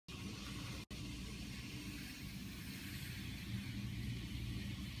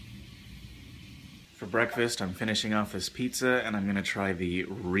For breakfast, I'm finishing off this pizza and I'm gonna try the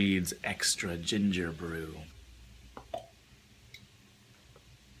Reed's Extra Ginger Brew.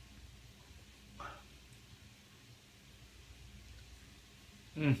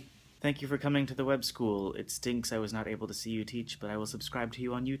 Thank you for coming to the web school. It stinks I was not able to see you teach, but I will subscribe to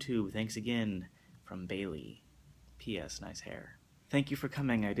you on YouTube. Thanks again. From Bailey. P.S. Nice hair. Thank you for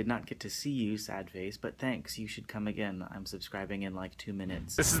coming. I did not get to see you, sad face, but thanks. You should come again. I'm subscribing in like 2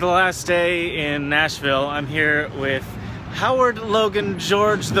 minutes. This is the last day in Nashville. I'm here with Howard Logan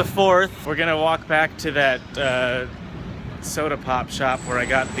George IV. We're gonna walk back to that soda pop shop where I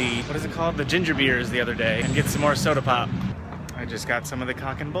got the, what is it called? The ginger beers the other day, and get some more soda pop. I just got some of the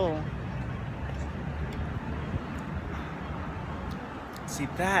Cock and Bull. See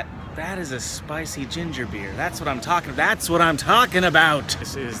that is a spicy ginger beer. That's what I'm talking about.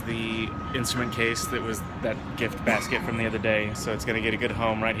 This is the instrument case that was that gift basket from the other day, so it's gonna get a good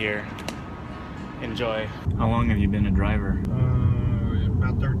home right here. Enjoy. How long have you been a driver?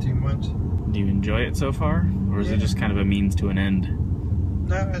 About 13 months. Do you enjoy it so far? Or is it just kind of a means to an end?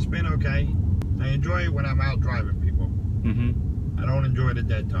 No, it's been okay. I enjoy it when I'm out driving people. I don't enjoy the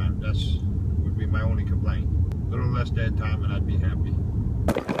dead time. That's would be my only complaint. A little less dead time and I'd be happy.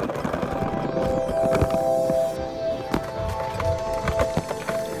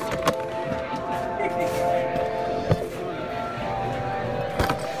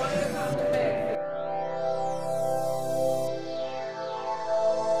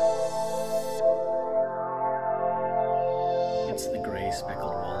 It's the gray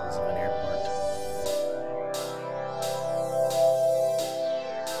speckled walls of an airport.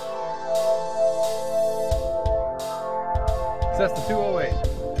 That's the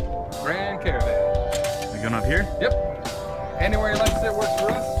 208 Grand Caravan. We going up here? Yep. Anywhere you like to sit works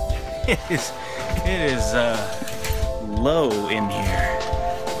for us. It is low in here.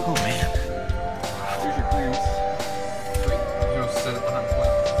 Oh man. Here's your clearance. Wait, you'll set it behind the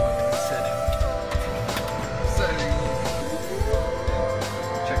flap. Setting.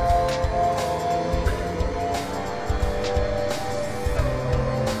 Check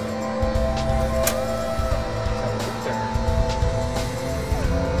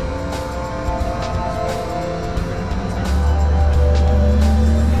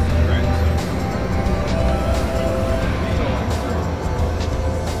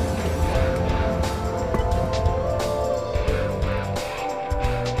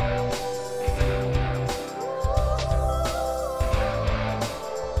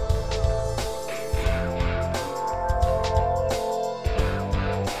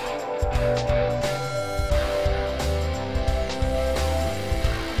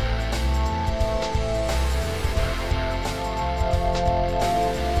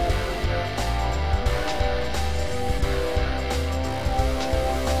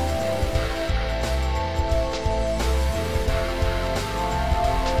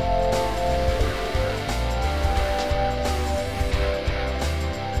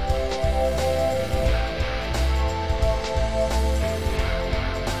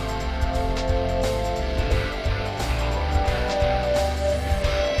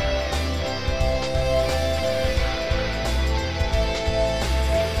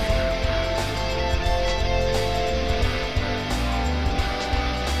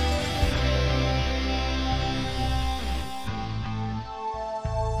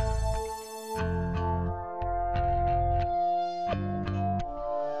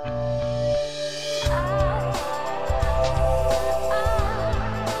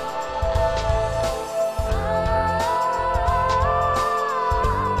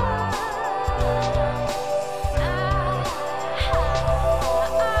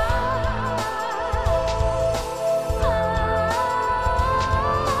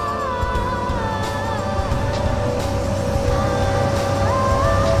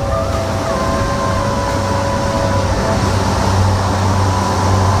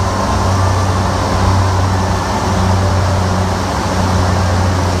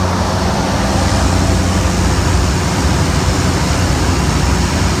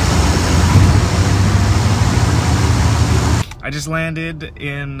I just landed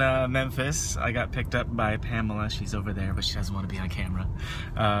in Memphis. I got picked up by Pamela. She's over there, but she doesn't want to be on camera.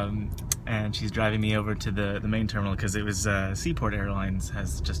 And she's driving me over to the main terminal because it was Seaport Airlines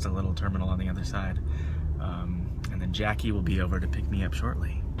has just a little terminal on the other side. And then Jackie will be over to pick me up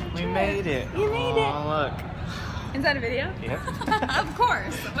shortly. We made it. You made it. Oh, look. Is that a video? Yep. Of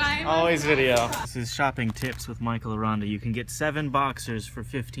course. Always video. This is shopping tips with Michael Aranda. You can get 7 boxers for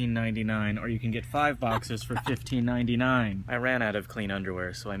 $15.99, or you can get 5 boxers for $15.99. I ran out of clean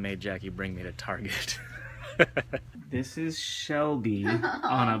underwear, so I made Jackie bring me to Target. This is Shelby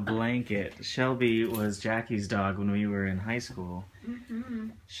on a blanket. Shelby was Jackie's dog when we were in high school.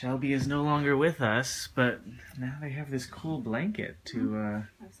 Shelby is no longer with us, but now they have this cool blanket to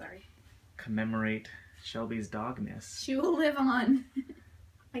I'm sorry. commemorate Shelby's dogness. She will live on.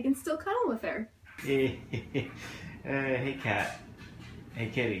 I can still cuddle with her. Hey, cat. Hey,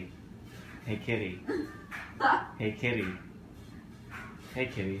 kitty. Hey, kitty. Hey, kitty. Hey,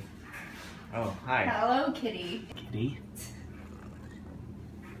 kitty. Oh, hi. Hello, kitty. Kitty.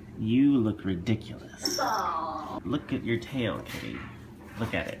 You look ridiculous. Aww. Look at your tail, kitty.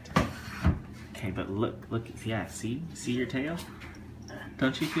 Look at it. Okay, but look, yeah, see? See your tail?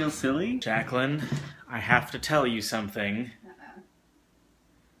 Don't you feel silly? Jacqueline, I have to tell you something.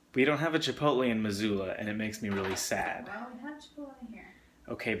 We don't have a Chipotle in Missoula, and it makes me really sad. Well, we have Chipotle here.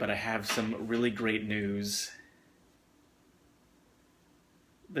 Okay, but I have some really great news.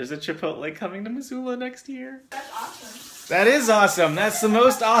 There's a Chipotle coming to Missoula next year. That's awesome. That is awesome. That's the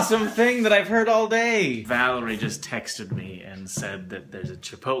most awesome thing that I've heard all day. Valerie just texted me and said that there's a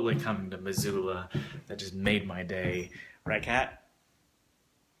Chipotle coming to Missoula. That just made my day. Right, Kat?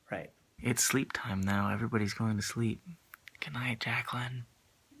 Right. It's sleep time now. Everybody's going to sleep. Good night, Jacqueline.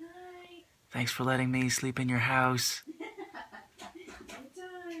 Good night. Thanks for letting me sleep in your house.